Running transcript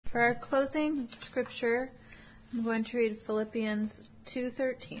For our closing scripture, I'm going to read Philippians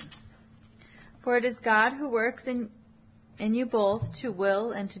 2:13. For it is God who works in you both to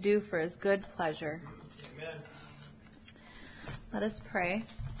will and to do for his good pleasure. Amen. Let us pray.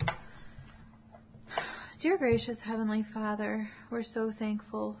 Dear gracious Heavenly Father, we're so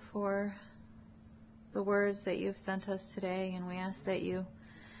thankful for the words that you've sent us today, and we ask that you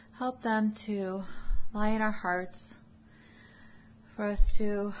help them to lie in our hearts, for us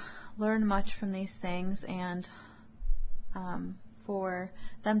to learn much from these things, and for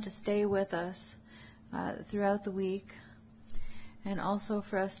them to stay with us throughout the week, and also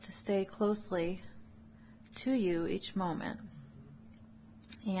for us to stay closely to you each moment.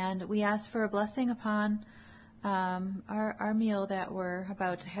 And we ask for a blessing upon our meal that we're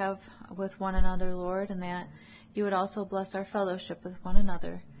about to have with one another, Lord, and that you would also bless our fellowship with one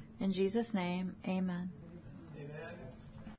another. In Jesus' name, amen.